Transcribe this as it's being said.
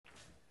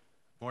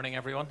Morning,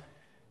 everyone.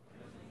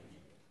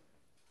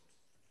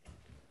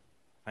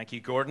 Thank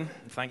you, Gordon,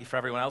 and thank you for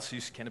everyone else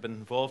who's kind of been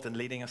involved in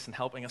leading us and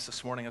helping us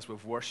this morning as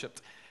we've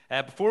worshipped.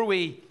 Before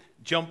we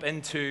jump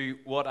into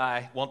what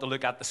I want to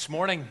look at this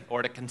morning,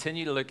 or to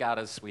continue to look at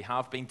as we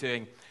have been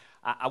doing,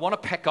 I want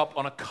to pick up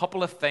on a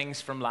couple of things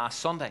from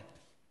last Sunday.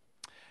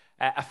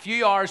 A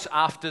few hours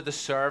after the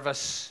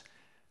service,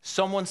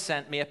 someone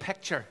sent me a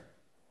picture,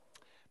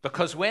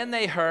 because when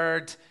they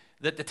heard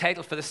that the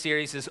title for the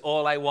series is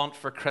All I Want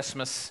for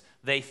Christmas,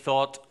 they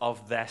thought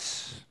of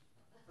this.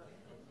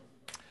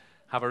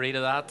 Have a read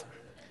of that.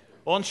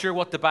 Unsure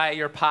what to buy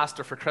your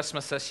pastor for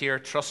Christmas this year?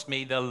 Trust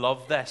me, they'll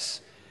love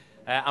this.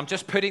 I'm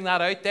just putting that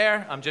out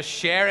there. I'm just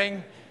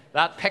sharing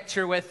that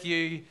picture with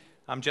you.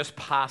 I'm just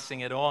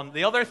passing it on.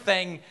 The other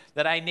thing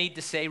that I need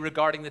to say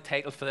regarding the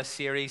title for this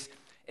series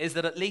is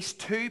that at least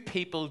two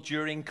people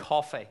during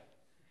coffee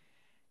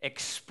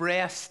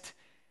expressed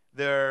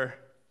their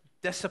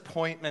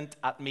disappointment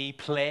at me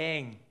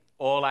playing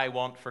All I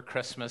Want for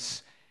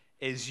Christmas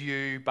Is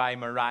You by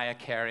Mariah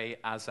Carey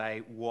as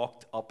I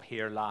walked up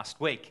here last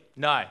week.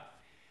 Now,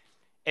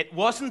 it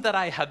wasn't that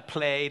I had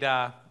played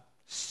a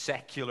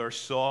secular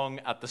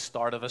song at the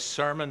start of a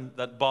sermon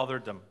that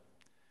bothered them.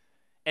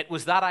 It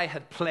was that I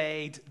had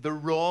played the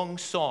wrong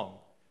song,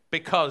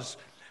 because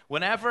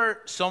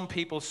whenever some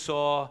people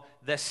saw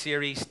this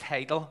series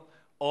title,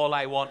 All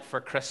I Want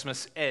for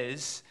Christmas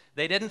Is,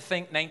 they didn't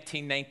think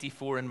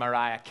 1994 and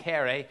Mariah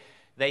Carey.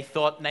 They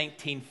thought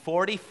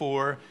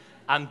 1944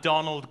 and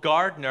Donald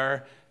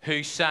Gardner,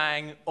 who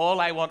sang All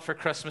I Want for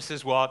Christmas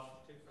Is What?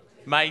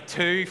 My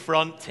two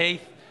front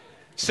teeth.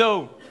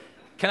 So,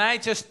 can I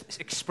just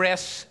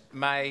express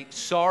my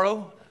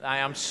sorrow? I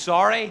am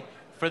sorry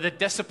for the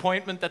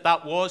disappointment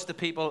that was to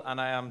people, and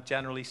I am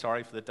generally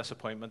sorry for the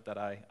disappointment that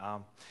I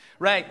am.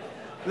 Right,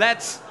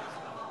 let's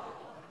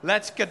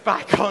get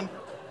back on.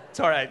 It's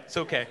all right, it's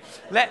okay.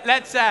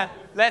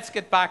 Let's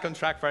get back on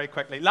track very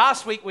quickly.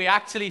 Last week, we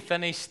actually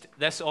finished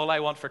this All I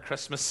Want for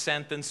Christmas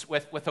sentence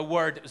with a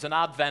word. It was an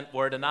Advent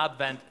word, an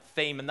Advent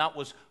theme, and that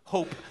was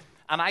hope.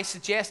 And I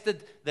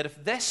suggested that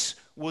if this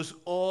was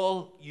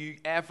all you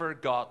ever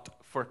got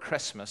for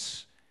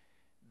Christmas,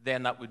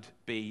 then that would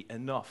be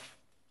enough.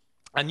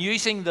 And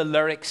using the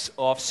lyrics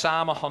of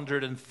Psalm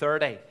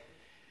 130,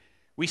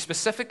 we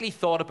specifically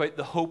thought about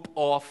the hope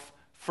of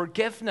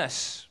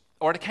forgiveness.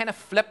 Or to kind of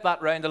flip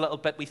that round a little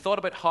bit, we thought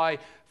about how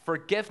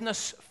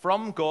forgiveness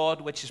from God,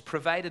 which is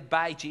provided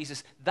by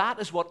Jesus, that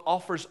is what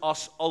offers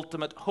us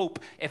ultimate hope.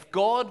 If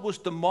God was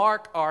to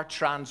mark our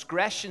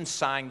transgressions,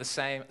 sang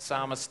the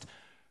psalmist,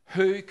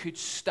 who could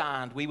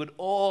stand? We would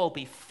all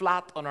be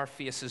flat on our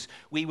faces.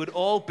 We would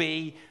all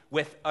be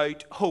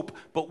without hope.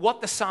 But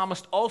what the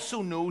psalmist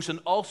also knows and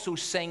also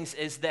sings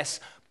is this: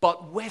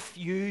 but with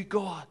you,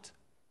 God.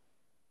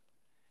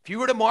 If you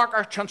were to mark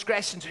our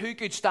transgressions, who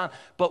could stand?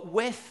 But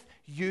with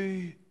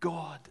you,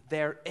 God,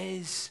 there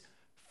is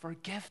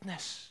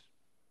forgiveness.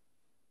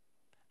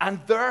 And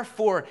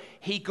therefore,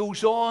 he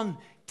goes on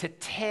to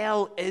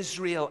tell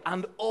Israel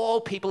and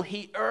all people,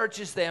 he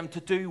urges them to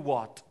do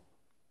what?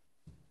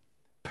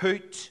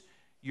 Put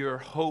your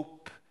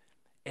hope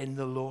in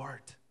the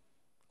Lord.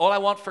 All I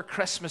want for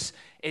Christmas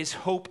is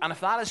hope. And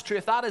if that is true,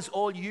 if that is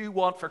all you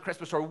want for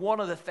Christmas, or one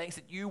of the things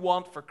that you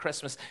want for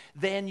Christmas,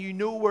 then you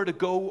know where to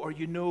go, or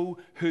you know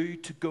who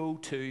to go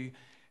to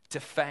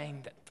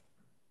find it.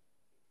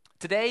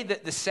 Today,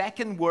 the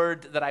second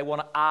word that I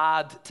want to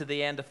add to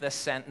the end of this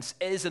sentence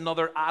is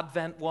another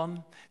Advent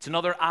one. It's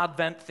another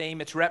Advent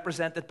theme. It's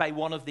represented by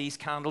one of these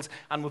candles,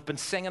 and we've been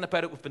singing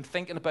about it. We've been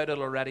thinking about it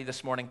already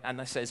this morning,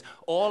 and it says,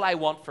 all I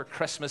want for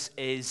Christmas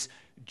is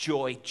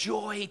joy.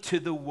 Joy to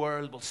the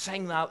world. We'll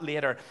sing that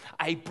later.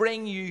 I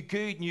bring you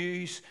good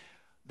news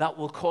that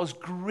will cause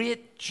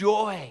great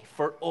joy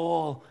for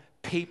all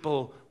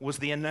people, was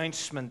the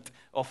announcement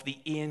of the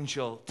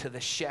angel to the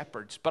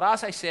shepherds. But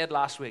as I said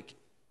last week,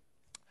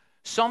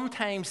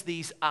 sometimes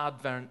these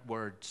Advent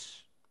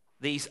words,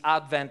 these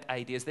Advent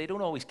ideas, they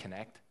don't always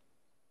connect.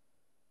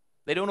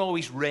 They don't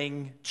always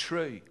ring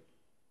true.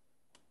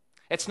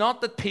 It's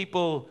not that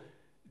people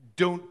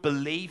don't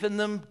believe in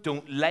them,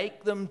 don't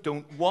like them,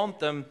 don't want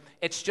them.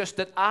 It's just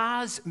that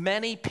as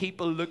many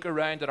people look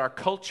around at our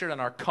culture and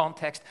our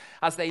context,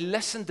 as they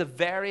listen to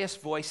various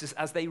voices,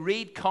 as they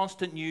read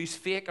constant news,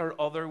 fake or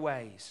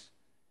otherwise,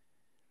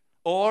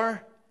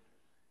 or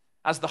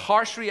as the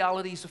harsh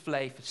realities of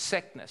life,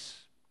 sickness,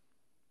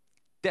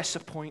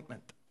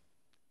 disappointment,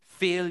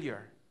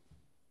 failure,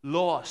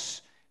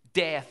 loss,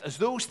 death, as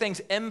those things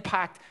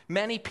impact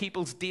many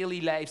people's daily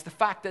lives, the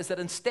fact is that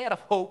instead of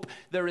hope,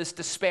 there is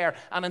despair.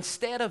 And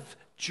instead of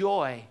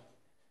joy,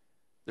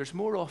 there's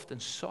more often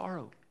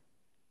sorrow.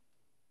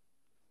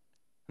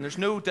 And there's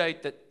no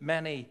doubt that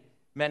many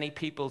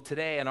people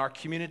today in our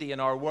community,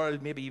 in our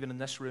world, maybe even in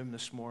this room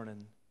this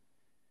morning,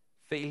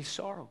 feel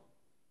sorrow.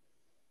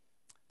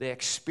 They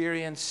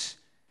experience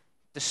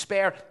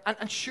despair.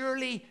 And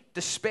surely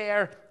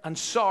despair and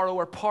sorrow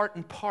are part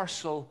and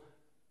parcel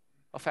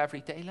of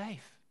everyday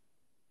life.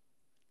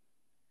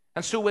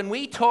 And so when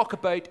we talk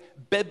about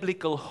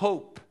biblical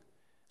hope,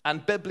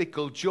 and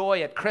biblical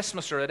joy at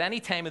Christmas or at any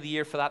time of the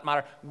year for that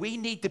matter, we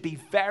need to be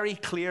very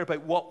clear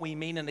about what we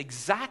mean and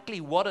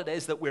exactly what it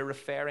is that we're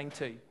referring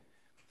to.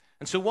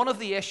 And so one of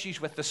the issues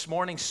with this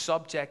morning's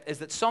subject is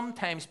that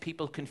sometimes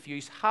people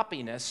confuse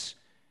happiness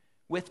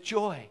with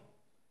joy.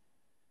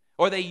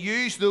 Or they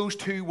use those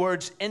two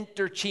words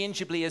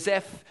interchangeably as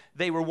if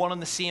they were one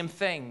and the same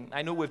thing.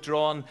 I know we've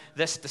drawn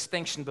this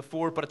distinction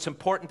before, but it's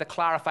important to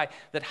clarify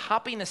that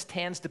happiness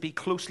tends to be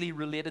closely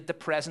related to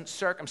present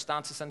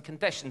circumstances and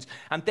conditions.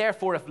 And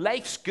therefore, if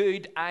life's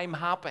good, I'm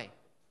happy.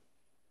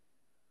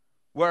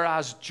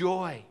 Whereas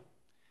joy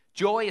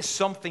is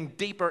something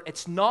deeper.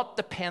 It's not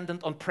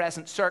dependent on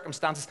present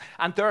circumstances.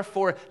 And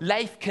therefore,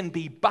 life can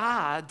be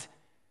bad,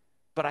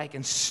 but I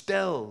can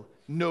still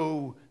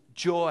know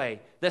joy.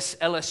 This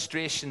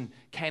illustration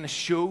kind of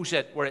shows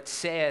it, where it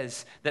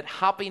says that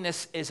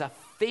happiness is a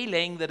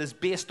feeling that is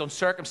based on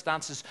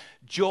circumstances.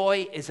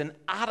 Joy is an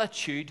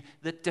attitude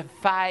that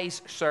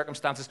defies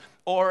circumstances.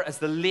 Or as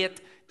the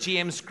late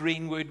James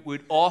Greenwood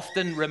would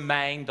often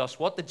remind us,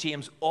 what did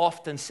James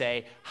often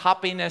say?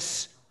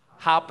 Happiness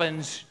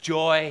happens,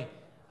 joy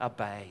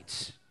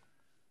abides.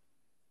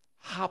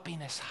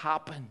 Happiness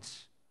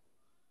happens,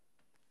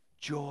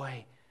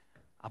 joy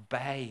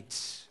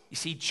abides. You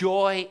see,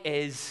 joy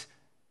is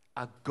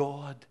a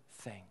God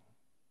thing.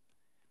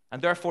 And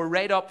therefore,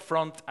 right up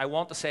front, I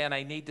want to say, and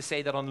I need to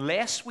say, that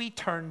unless we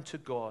turn to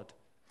God,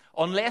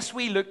 unless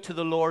we look to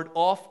the Lord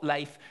of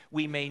life,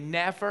 we may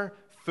never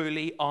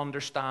fully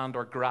understand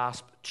or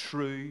grasp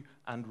true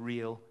and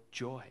real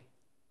joy.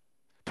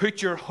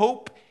 Put your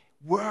hope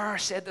where,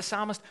 said the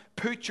psalmist,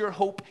 put your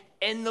hope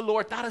in the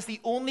Lord. That is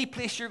the only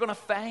place you're going to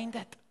find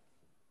it.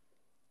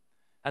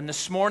 And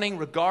this morning,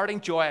 regarding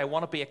joy, I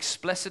want to be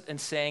explicit in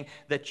saying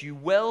that you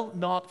will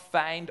not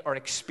find or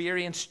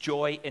experience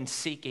joy in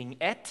seeking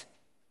it.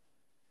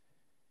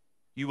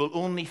 You will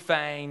only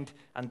find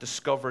and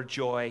discover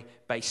joy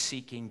by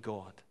seeking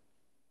God.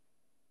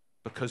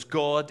 Because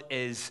God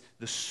is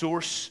the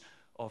source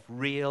of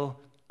real,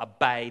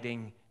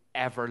 abiding,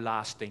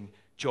 everlasting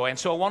joy. And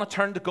so I want to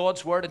turn to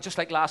God's Word, and just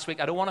like last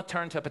week, I don't want to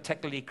turn to a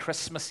particularly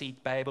Christmassy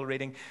Bible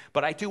reading,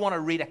 but I do want to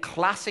read a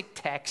classic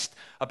text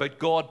about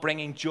God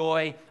bringing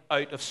joy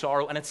out of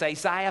sorrow, and it's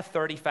Isaiah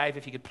 35.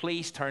 If you could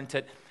please turn to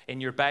it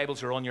in your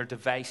Bibles or on your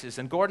devices.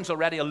 And Gordon's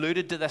already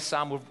alluded to this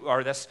psalm,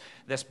 or this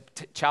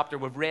chapter.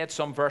 We've read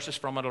some verses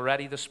from it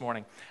already this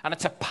morning, and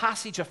it's a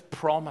passage of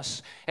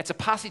promise. It's a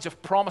passage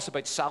of promise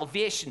about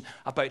salvation,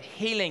 about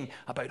healing,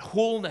 about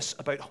wholeness,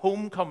 about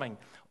homecoming,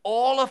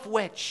 all of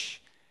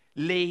which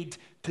lead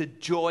to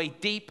joy,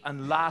 deep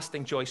and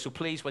lasting joy. So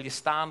please, will you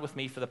stand with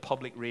me for the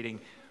public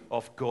reading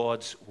of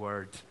God's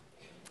Word?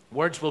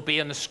 Words will be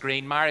on the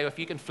screen. Mario, if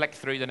you can flick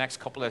through the next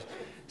couple of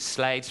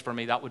slides for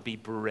me, that would be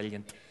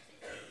brilliant.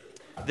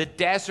 The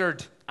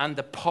desert and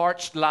the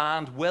parched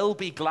land will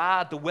be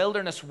glad. The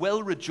wilderness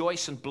will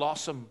rejoice and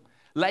blossom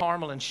like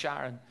Carmel and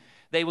Sharon.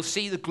 They will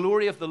see the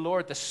glory of the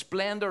Lord, the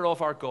splendor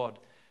of our God.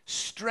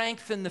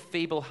 Strengthen the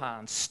feeble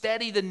hands,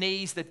 steady the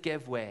knees that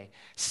give way.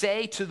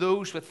 Say to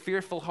those with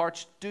fearful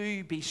hearts,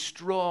 do be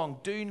strong,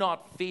 do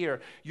not fear.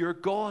 Your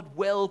God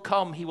will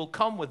come. He will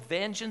come with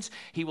vengeance.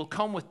 He will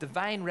come with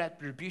divine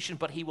retribution,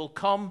 but he will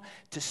come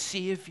to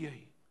save you.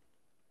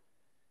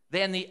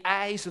 Then the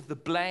eyes of the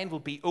blind will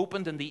be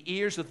opened and the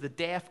ears of the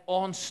deaf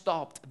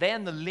unstopped.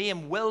 Then the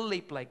lame will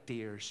leap like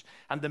deers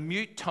and the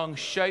mute tongue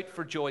shout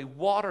for joy.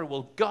 Water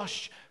will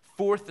gush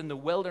forth in the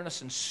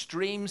wilderness and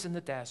streams in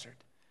the desert.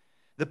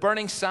 The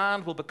burning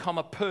sand will become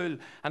a pool,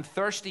 and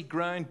thirsty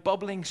ground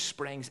bubbling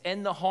springs.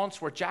 In the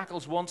haunts where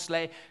jackals once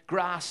lay,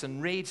 grass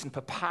and reeds and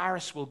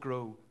papyrus will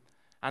grow,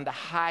 and a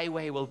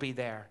highway will be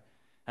there.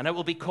 And it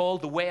will be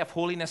called the way of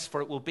holiness,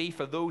 for it will be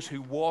for those who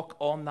walk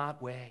on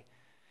that way.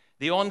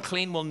 The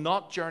unclean will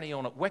not journey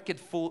on it. Wicked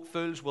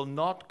fools will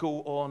not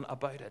go on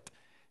about it.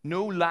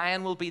 No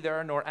lion will be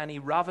there, nor any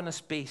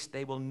ravenous beast.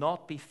 They will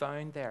not be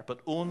found there, but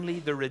only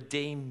the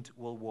redeemed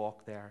will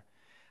walk there.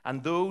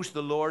 And those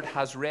the Lord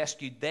has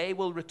rescued, they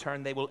will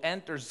return. They will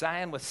enter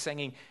Zion with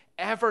singing.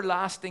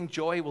 Everlasting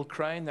joy will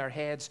crown their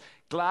heads.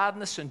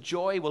 Gladness and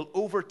joy will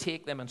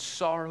overtake them, and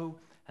sorrow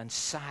and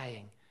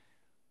sighing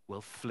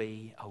will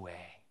flee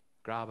away.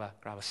 Grab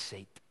a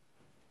seat.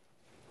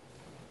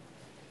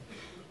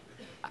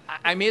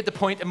 I made the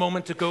point a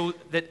moment ago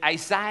that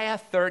Isaiah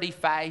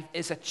 35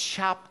 is a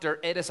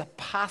chapter. It is a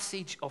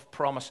passage of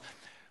promise.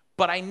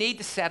 But I need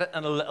to set it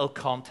in a little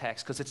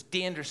context, because it's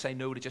dangerous, I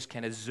know, to just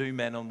kind of zoom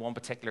in on one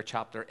particular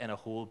chapter in a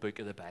whole book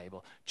of the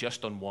Bible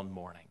just on one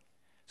morning.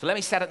 So let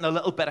me set it in a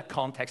little bit of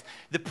context.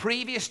 The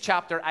previous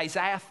chapter,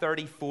 Isaiah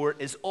 34,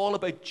 is all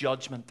about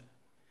judgment.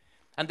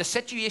 And the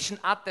situation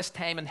at this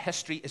time in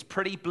history is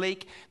pretty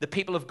bleak. The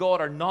people of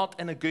God are not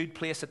in a good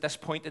place at this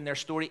point in their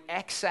story.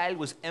 Exile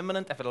was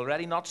imminent, if it had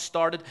already not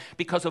started,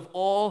 because of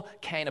all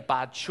kind of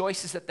bad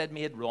choices that they'd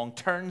made, wrong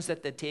turns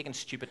that they'd taken,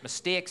 stupid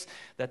mistakes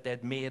that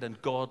they'd made,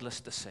 and godless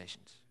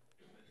decisions.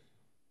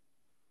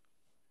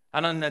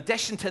 And in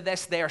addition to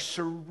this, they are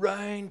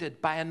surrounded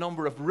by a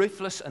number of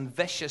ruthless and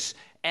vicious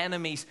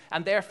enemies.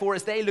 And therefore,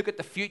 as they look at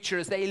the future,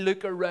 as they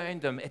look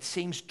around them, it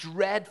seems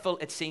dreadful,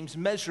 it seems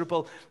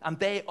miserable, and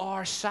they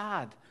are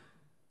sad.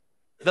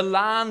 The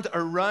land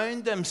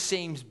around them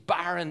seems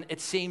barren, it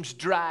seems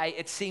dry,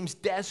 it seems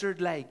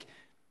desert-like.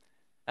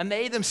 And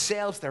they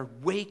themselves, they're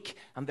weak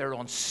and they're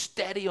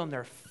unsteady on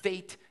their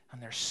feet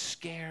and they're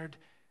scared,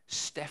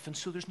 stiff. And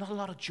so there's not a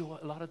lot of joy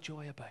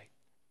about.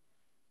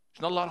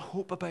 There's not a lot of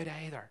hope about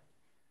either.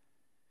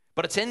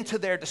 But it's into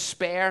their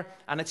despair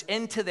and it's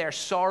into their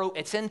sorrow.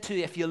 It's into,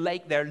 if you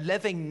like, their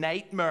living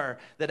nightmare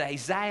that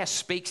Isaiah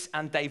speaks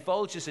and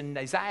divulges in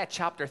Isaiah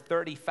chapter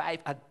 35,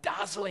 a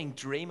dazzling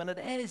dream. And it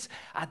is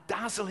a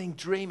dazzling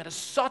dream. It is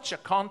such a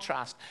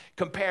contrast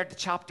compared to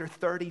chapter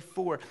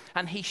 34.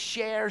 And he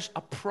shares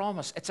a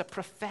promise. It's a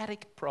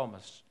prophetic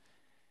promise.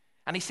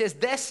 And he says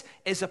this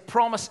is a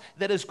promise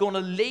that is going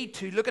to lead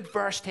to, look at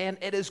verse 10,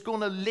 it is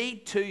going to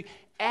lead to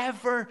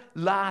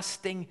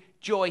everlasting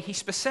joy. He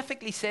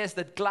specifically says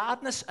that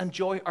gladness and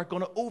joy are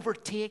going to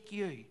overtake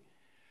you.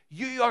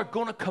 You are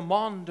going to come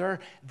under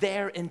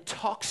their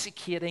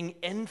intoxicating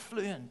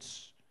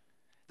influence.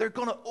 They're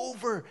going to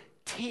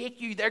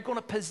overtake you. They're going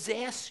to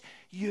possess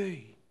you.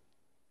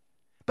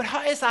 But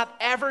how is that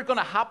ever going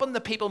to happen?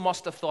 The people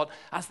must have thought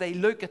as they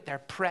look at their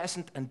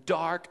present and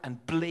dark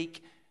and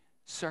bleak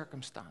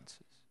circumstances.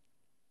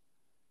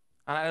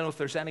 And I don't know if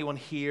there's anyone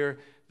here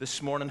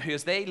this morning who,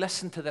 as they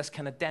listen to this,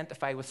 can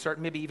identify with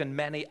certain, maybe even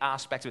many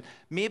aspects of it.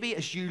 Maybe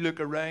as you look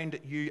around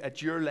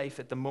at your life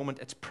at the moment,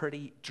 it's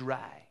pretty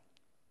dry.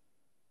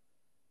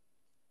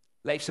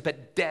 Life's a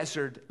bit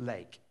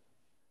desert-like.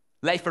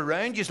 Life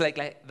around you is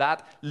like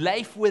that.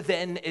 Life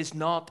within is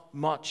not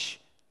much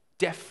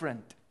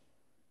different.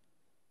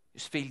 You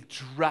just feel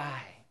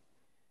dry.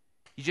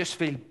 You just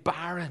feel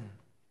barren.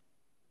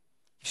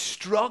 You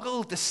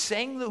struggle to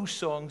sing those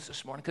songs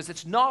this morning because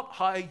it's not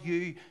how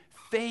you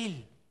feel.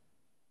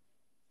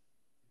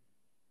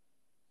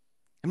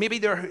 And maybe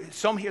there are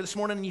some here this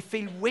morning and you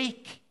feel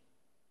weak.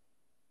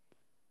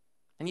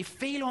 And you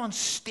feel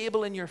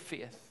unstable in your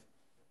faith.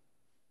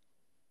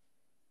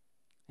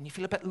 And you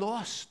feel a bit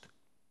lost.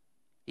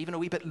 Even a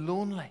wee bit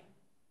lonely.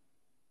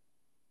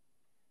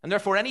 And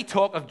therefore, any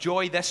talk of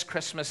joy this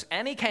Christmas,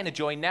 any kind of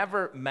joy,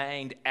 never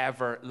mind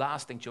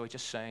everlasting joy,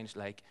 just sounds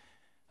like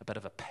a bit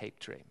of a pipe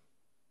dream.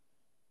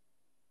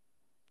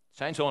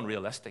 Sounds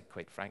unrealistic,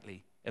 quite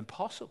frankly,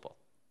 impossible.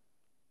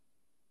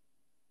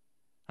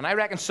 And I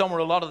reckon somewhere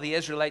a lot of the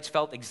Israelites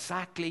felt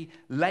exactly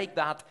like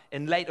that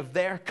in light of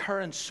their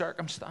current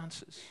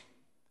circumstances.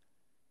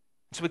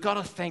 So we've got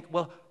to think,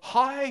 well,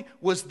 how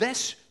was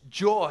this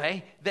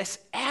joy, this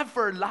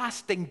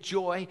everlasting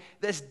joy,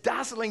 this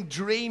dazzling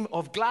dream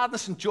of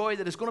gladness and joy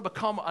that is going to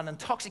become an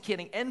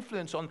intoxicating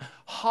influence on,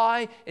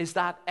 how is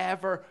that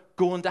ever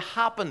going to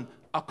happen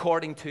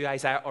according to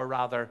Isaiah, or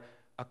rather,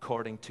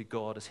 according to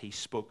God as he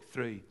spoke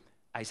through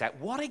Isaiah?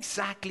 What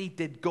exactly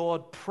did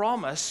God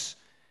promise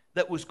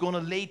that was going to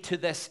lead to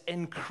this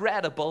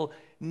incredible,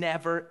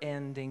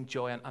 never-ending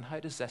joy? And how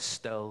does this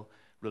still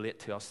relate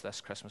to us this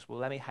Christmas? Well,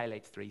 let me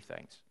highlight three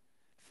things.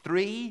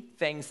 Three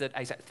things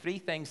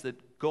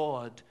that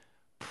God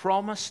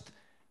promised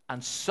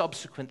and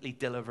subsequently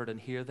delivered, and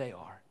here they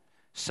are.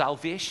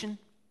 Salvation,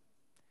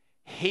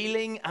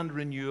 healing and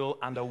renewal,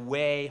 and a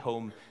way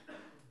home.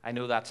 I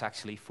know that's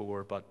actually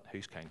 4, but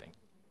who's counting?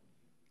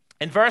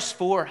 In verse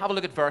 4, have a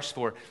look at verse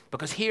 4,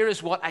 because here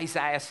is what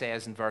Isaiah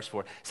says in verse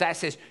 4. Isaiah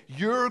says,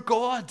 your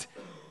God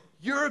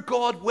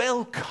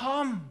will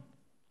come.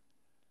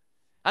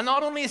 And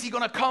not only is he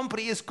going to come, but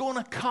he is going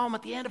to come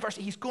at the end of verse.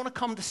 He's going to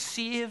come to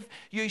save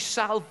you.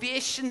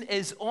 Salvation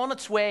is on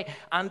its way,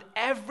 and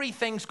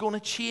everything's going to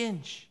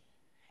change.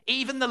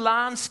 Even the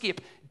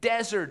landscape,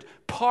 desert,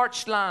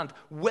 parched land,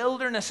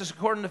 wildernesses,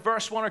 according to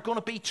verse 1, are going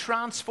to be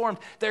transformed.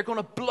 They're going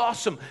to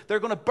blossom. They're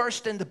going to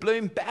burst into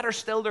bloom. Better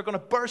still, they're going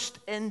to burst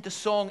into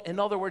song. In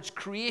other words,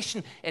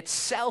 creation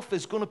itself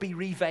is going to be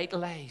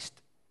revitalized.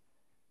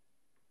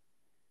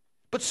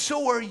 But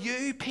so are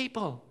you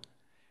people.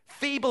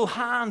 Feeble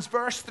hands,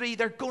 verse 3,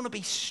 they're going to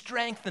be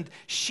strengthened.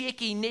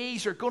 Shaky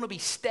knees are going to be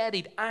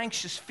steadied.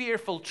 Anxious,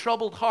 fearful,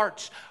 troubled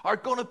hearts are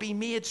going to be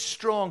made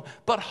strong.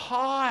 But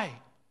how?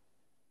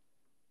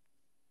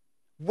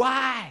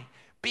 Why?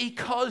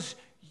 Because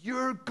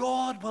your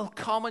God will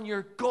come and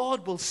your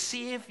God will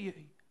save you.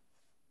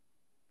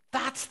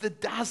 That's the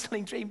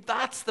dazzling dream.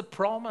 That's the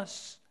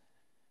promise.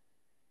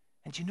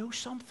 And you know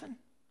something?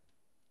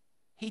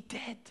 He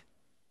did.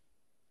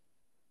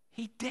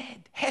 He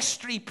did.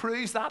 History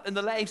proves that in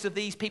the lives of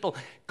these people.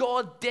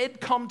 God did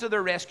come to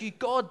their rescue.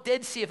 God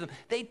did save them.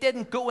 They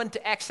didn't go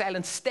into exile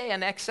and stay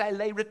in exile.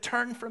 They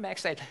returned from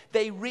exile.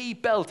 They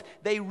rebuilt.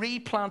 They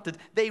replanted.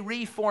 They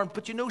reformed.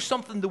 But you know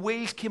something? The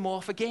wheels came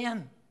off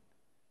again.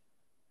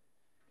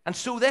 And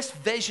so this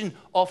vision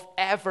of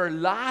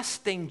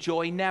everlasting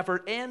joy,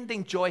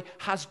 never-ending joy,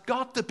 has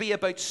got to be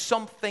about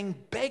something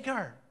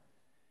bigger.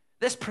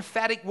 This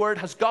prophetic word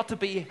has got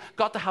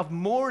to have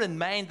more in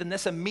mind than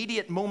this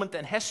immediate moment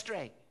in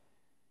history.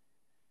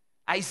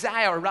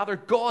 Isaiah, or rather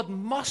God,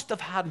 must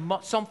have had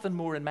something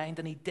more in mind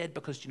than he did,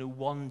 because,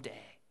 one day,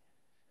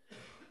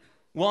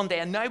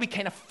 and now we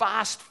kind of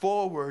fast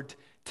forward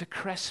to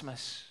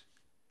Christmas.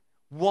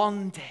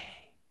 One day,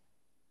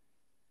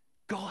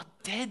 God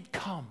did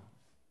come.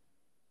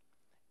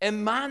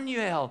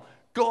 Emmanuel,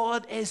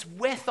 God is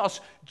with us.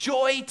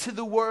 Joy to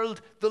the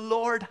world, the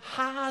Lord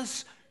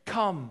has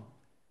come.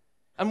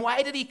 And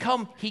why did he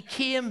come? He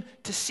came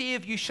to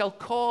save. You shall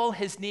call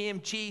his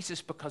name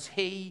Jesus, because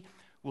he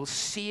will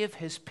save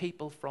his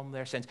people from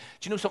their sins.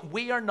 Do you know something?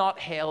 We are not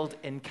held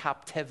in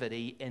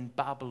captivity in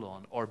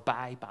Babylon or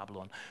by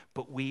Babylon,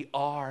 but we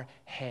are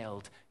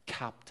held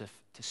captive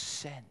to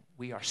sin.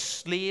 We are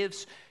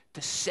slaves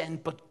to sin,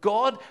 but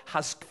God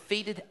has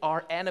defeated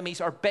our enemies,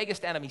 our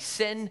biggest enemies,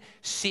 sin,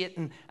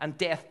 Satan, and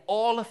death.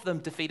 All of them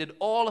defeated,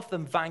 all of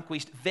them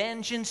vanquished.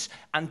 Vengeance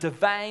and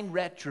divine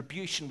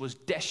retribution was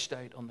dished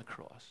out on the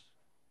cross.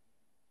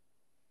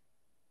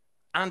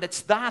 And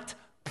it's that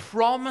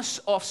promise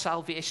of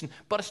salvation,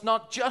 but it's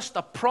not just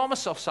a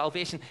promise of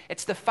salvation,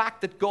 it's the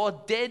fact that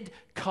God did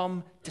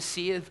come to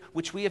save,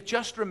 which we have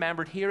just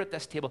remembered here at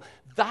this table.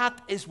 That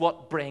is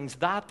what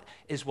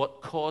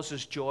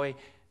causes joy,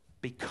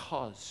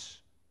 because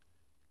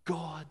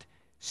God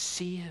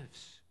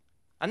saves.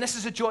 And this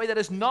is a joy that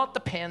is not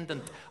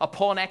dependent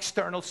upon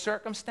external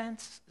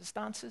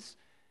circumstances.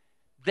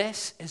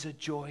 This is a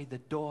joy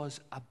that does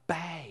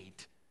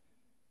abide,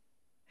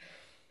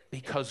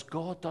 because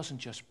God doesn't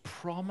just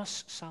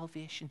promise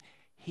salvation,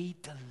 he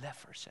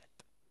delivers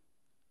it.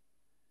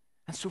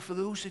 And so for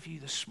those of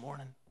you this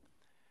morning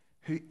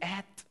who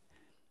ate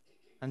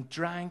and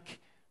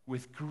drank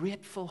with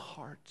grateful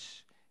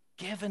hearts,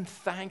 giving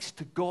thanks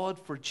to God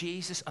for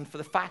Jesus and for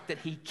the fact that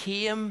he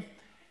came,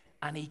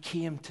 and he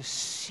came to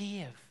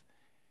save,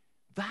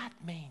 that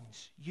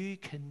means you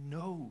can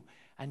know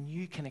and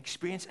you can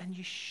experience, and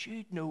you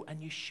should know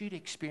and you should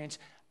experience,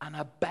 an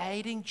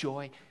abiding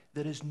joy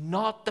that is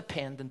not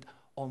dependent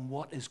on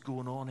what is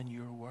going on in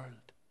your world.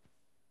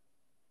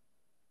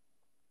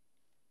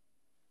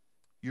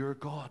 Your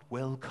God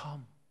will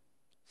come,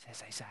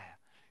 says Isaiah.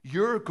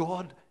 Your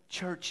God,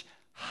 church,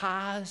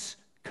 has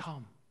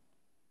come.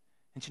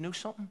 And you know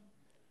something?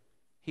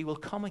 He will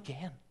come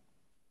again.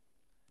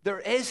 There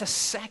is a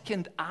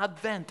second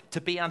advent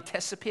to be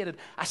anticipated,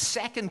 a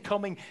second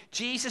coming.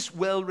 Jesus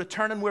will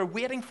return, and we're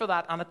waiting for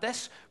that. And at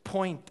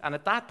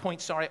that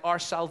point, our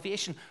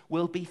salvation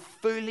will be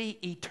fully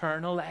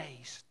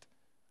eternalized.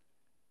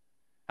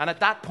 And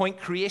at that point,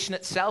 creation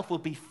itself will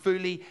be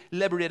fully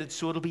liberated,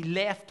 so it'll be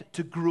left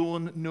to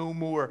groan no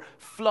more.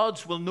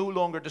 Floods will no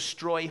longer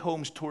destroy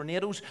homes.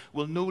 Tornadoes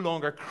will no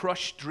longer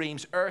crush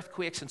dreams.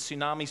 Earthquakes and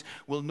tsunamis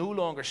will no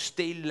longer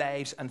steal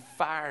lives. And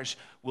fires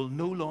will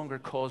no longer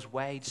cause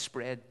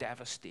widespread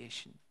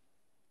devastation.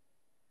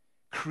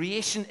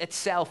 Creation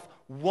itself,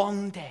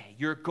 one day,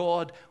 your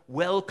God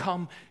will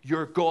come.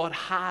 Your God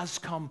has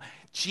come.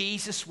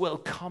 Jesus will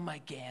come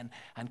again,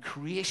 and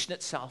creation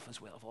itself, as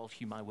well as all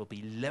humanity, will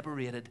be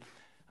liberated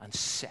and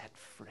set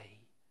free.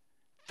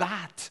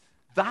 That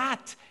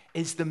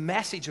is the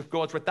message of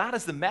God's word. That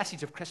is the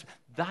message of Christmas.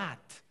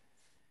 That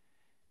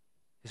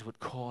is what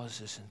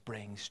causes and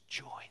brings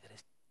joy that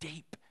is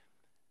deep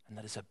and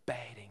that is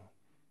abiding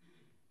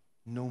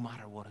no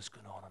matter what is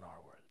going on in our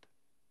world.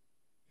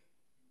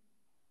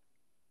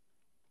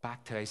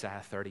 Back to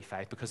Isaiah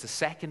 35, because the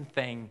second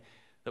thing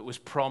that was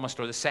promised,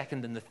 or the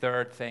second and the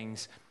third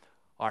things,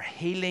 are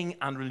healing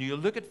and renewal.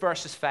 Look at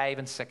verses 5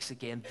 and 6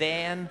 again.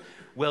 Then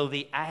will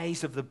the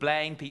eyes of the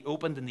blind be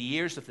opened, and the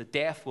ears of the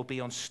deaf will be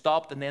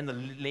unstopped, and then the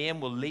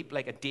lame will leap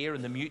like a deer,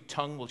 and the mute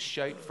tongue will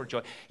shout for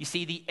joy. You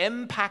see, the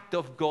impact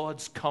of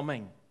God's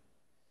coming,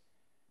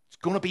 it's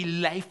going to be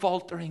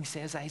life-altering,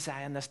 says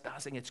Isaiah in this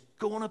passage. It's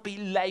going to be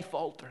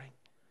life-altering.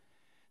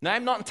 Now,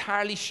 I'm not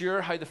entirely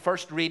sure how the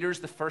first readers,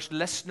 the first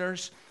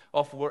listeners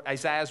of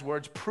Isaiah's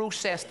words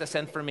processed this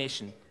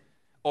information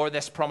or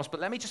this promise, but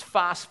let me just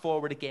fast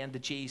forward again to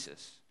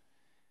Jesus.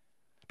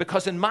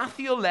 Because in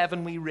Matthew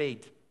 11 we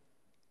read,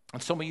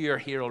 and some of you are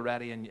here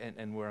already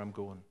and where I'm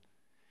going.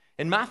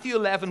 In Matthew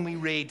 11 we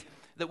read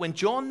that when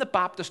John the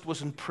Baptist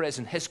was in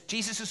prison,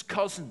 Jesus'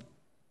 cousin,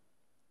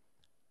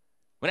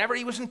 whenever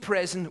he was in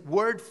prison,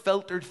 word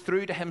filtered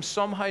through to him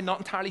somehow, not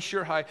entirely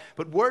sure how,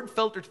 but word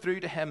filtered through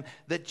to him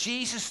that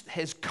Jesus,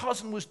 his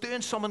cousin, was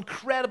doing some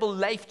incredible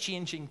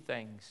life-changing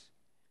things.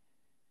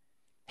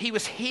 He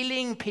was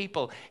healing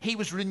people. He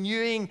was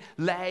renewing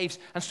lives.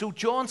 And so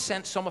John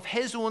sent some of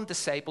his own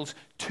disciples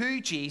to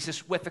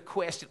Jesus with a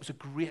question. It was a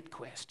great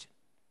question.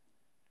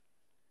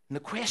 And the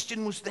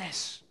question was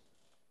this: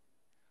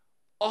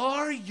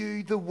 are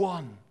you the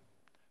one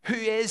who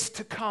is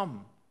to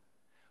come?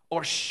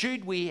 Or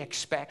should we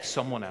expect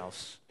someone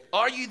else?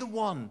 Are you the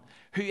one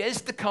who is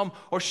to come,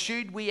 or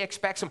should we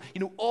expect someone? You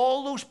know,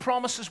 all those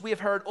promises we have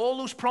heard, all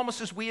those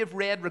promises we have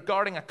read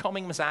regarding a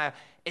coming Messiah,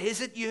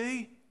 is it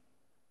you?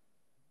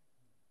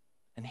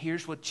 And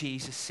here's what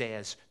Jesus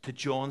says to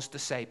John's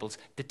disciples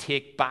to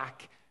take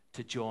back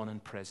to John in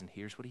prison.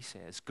 Here's what he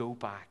says: go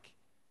back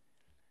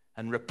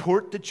and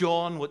report to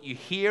John what you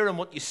hear and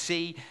what you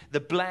see.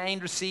 The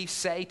blind receive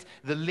sight,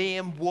 the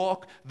lame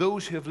walk,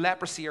 those who have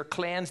leprosy are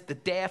cleansed, the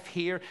deaf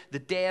hear, the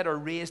dead are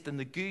raised, and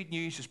the good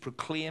news is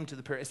proclaimed to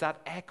the poor. Is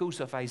that echoes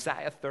of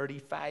Isaiah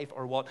 35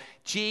 or what?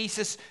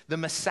 Jesus, the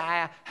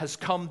Messiah, has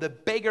come. The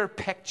bigger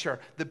picture,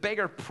 the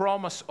bigger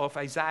promise of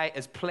Isaiah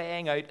is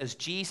playing out as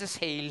Jesus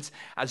heals,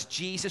 as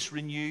Jesus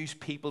renews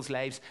people's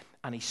lives,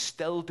 and he's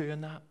still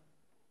doing that.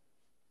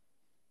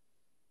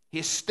 He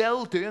is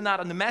still doing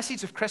that. And the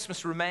message of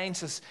Christmas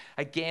reminds us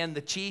again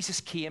that Jesus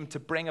came to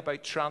bring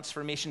about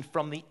transformation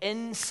from the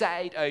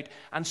inside out.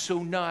 And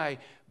so now,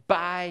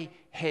 by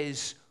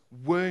his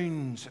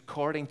wounds,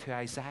 according to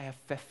Isaiah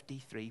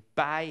 53,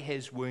 by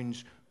his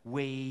wounds,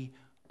 we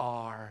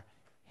are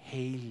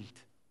healed.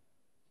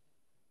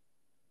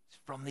 It's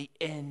from the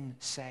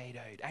inside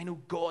out. I know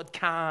God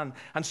can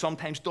and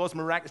sometimes does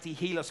miraculously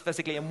heal us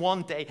physically, and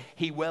one day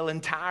he will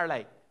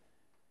entirely.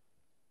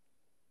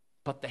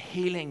 But the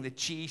healing that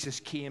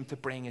Jesus came to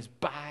bring is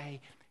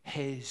by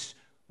his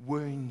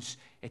wounds.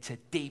 It's a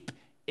deep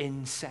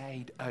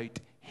inside-out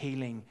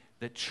healing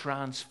that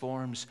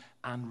transforms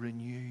and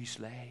renews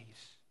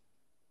lives.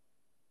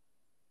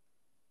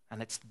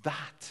 And it's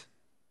that,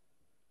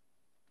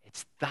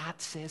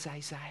 says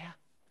Isaiah,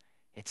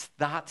 it's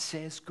that,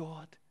 says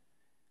God,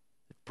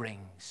 that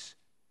brings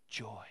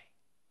joy.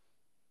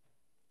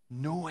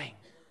 Knowing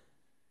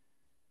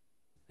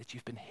that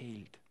you've been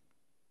healed,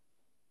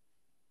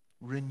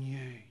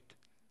 renewed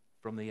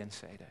from the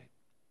inside out.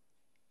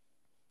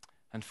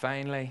 And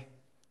finally,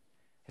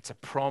 it's a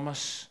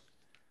promise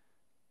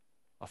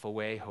of a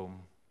way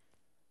home.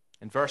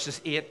 In verses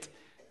 8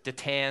 to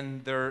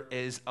 10, there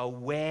is a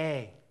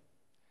way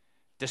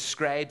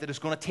described that is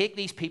going to take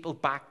these people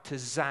back to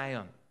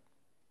Zion,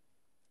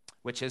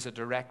 which is a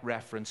direct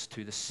reference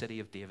to the city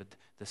of David,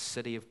 the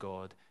city of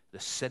God, the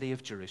city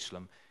of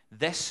Jerusalem.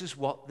 This is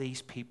what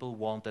these people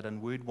wanted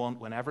and would want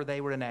whenever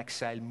they were in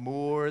exile.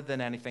 More than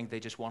anything,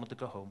 they just wanted to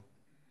go home.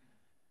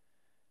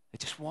 They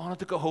just wanted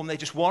to go home. They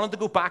just wanted to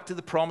go back to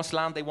the promised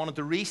land. They wanted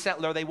to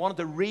resettle there. They wanted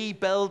to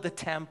rebuild the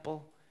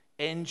temple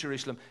in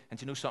Jerusalem. And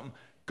do you know something?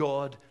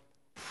 God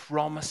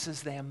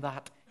promises them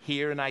that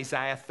here in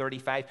Isaiah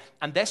 35.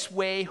 And this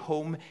way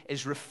home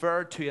is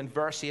referred to in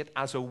verse 8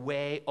 as a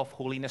way of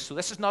holiness. So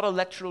this is not a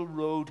literal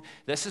road.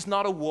 This is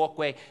not a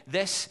walkway.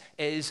 This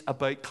is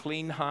about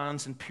clean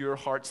hands and pure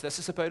hearts. This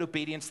is about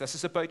obedience. This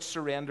is about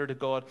surrender to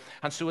God.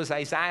 And so as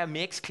Isaiah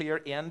makes clear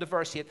in the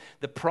verse 8,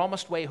 the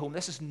promised way home,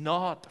 this is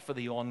not for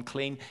the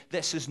unclean.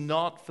 This is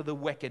not for the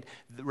wicked.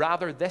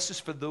 Rather, this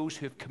is for those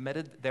who have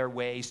committed their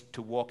ways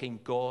to walking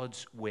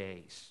God's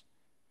ways,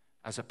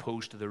 as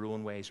opposed to their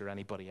own ways or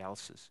anybody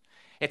else's.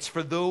 It's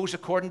for those,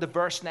 according to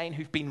verse 9,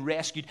 who've been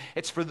rescued.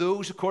 It's for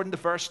those, according to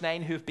verse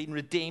 9, who have been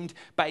redeemed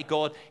by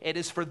God. It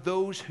is for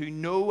those who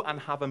know and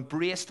have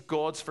embraced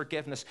God's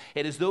forgiveness.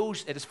 It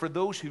is for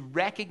those who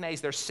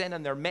recognize their sin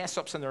and their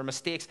mess-ups and their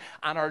mistakes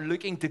and are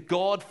looking to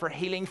God for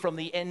healing from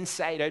the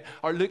inside out,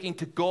 are looking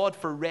to God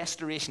for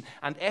restoration.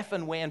 And if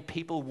and when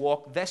people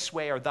walk this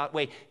way or that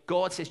way,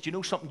 God says, do you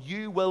know something?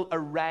 You will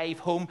arrive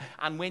home.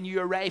 And when you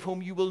arrive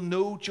home, you will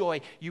know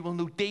joy. You will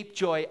know deep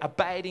joy,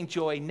 abiding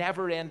joy,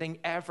 never-ending,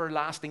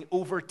 everlasting,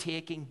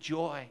 overtaking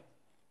joy.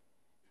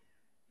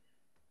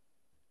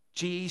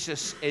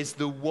 Jesus is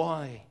the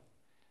way.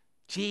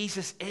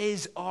 Jesus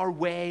is our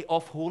way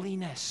of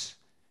holiness.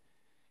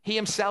 He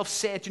himself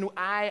said, you know,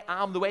 I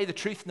am the way, the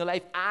truth, and the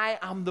life. I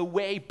am the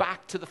way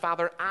back to the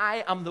Father.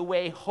 I am the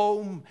way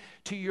home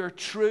to your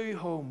true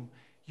home,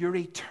 your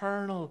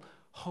eternal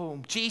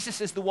home. Jesus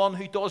is the one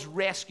who does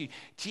rescue.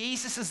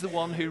 Jesus is the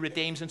one who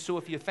redeems. And so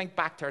if you think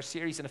back to our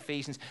series in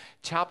Ephesians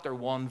chapter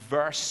 1,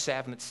 verse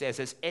 7, it says,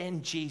 as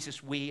in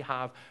Jesus we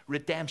have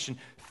redemption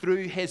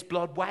through his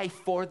blood. Why?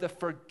 For the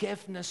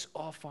forgiveness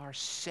of our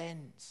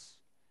sins.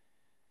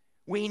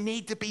 We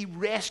need to be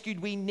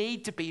rescued. We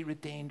need to be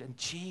redeemed. And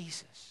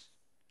Jesus,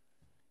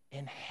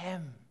 in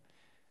him,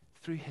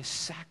 through his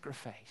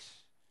sacrifice,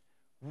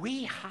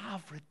 we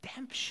have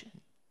redemption.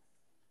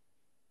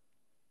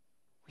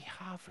 We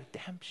have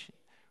redemption.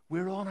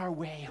 We're on our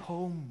way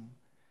home.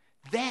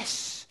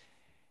 This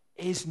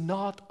is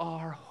not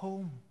our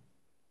home.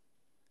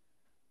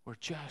 We're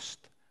just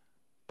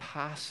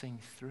passing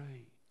through.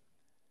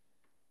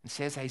 And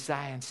says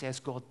Isaiah and says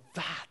God,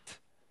 that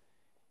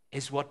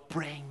is what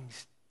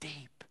brings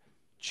deep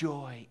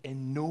joy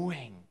in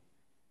knowing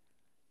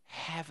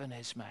heaven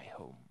is my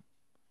home.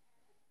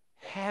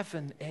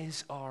 Heaven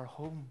is our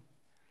home.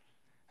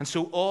 And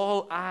so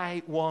all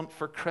I want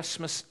for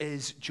Christmas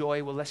is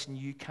joy. Well, listen,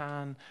 you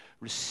can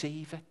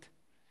receive it.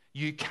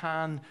 You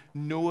can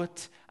know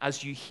it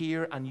as you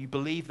hear and you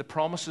believe the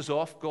promises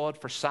of God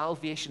for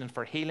salvation and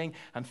for healing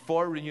and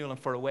for renewal and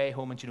for a way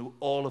home. And you know,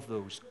 all of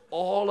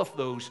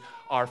those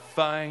are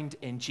found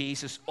in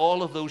Jesus.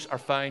 All of those are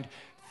found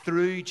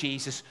through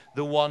Jesus,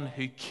 the one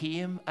who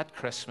came at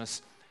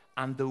Christmas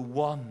and the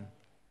one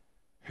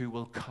who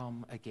will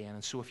come again.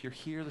 And so if you're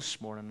here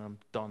this morning, and I'm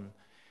done,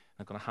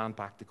 I'm going to hand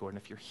back to Gordon.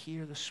 If you're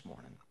here this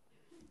morning,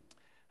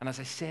 and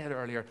as I said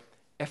earlier,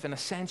 if in a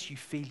sense you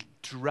feel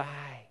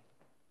dry,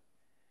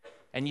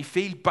 and you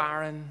feel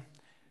barren,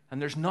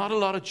 and there's not a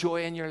lot of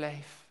joy in your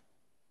life,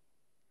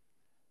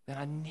 then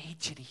I need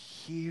you to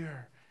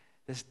hear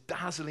this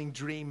dazzling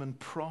dream and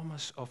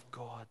promise of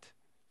God,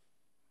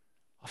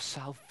 of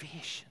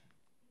salvation.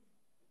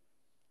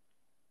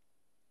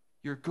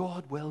 Your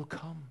God will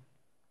come.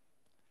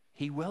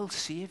 He will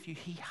save you.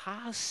 He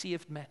has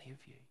saved many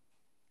of you.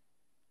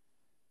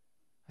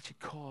 That should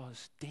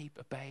cause deep,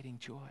 abiding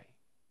joy.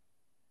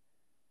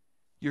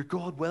 Your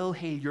God will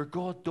heal. Your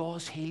God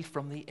does heal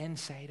from the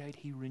inside out.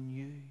 He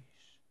renews.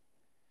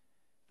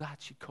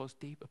 That should cause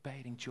deep,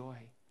 abiding joy.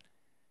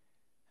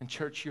 And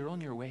church, you're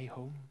on your way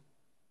home.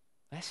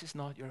 This is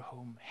not your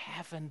home.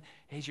 Heaven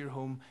is your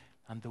home,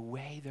 and the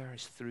way there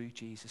is through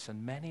Jesus.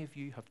 And many of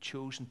you have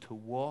chosen to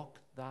walk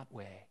that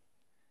way.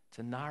 It's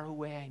a narrow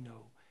way, I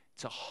know.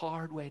 It's a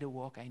hard way to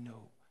walk, I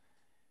know.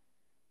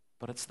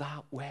 But it's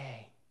that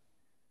way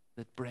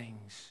that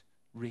brings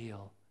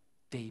real,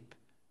 deep,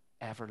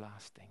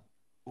 everlasting,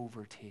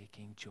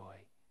 overtaking joy.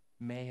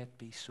 May it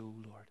be so,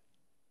 Lord.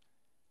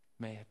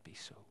 May it be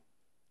so.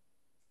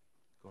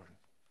 Gordon.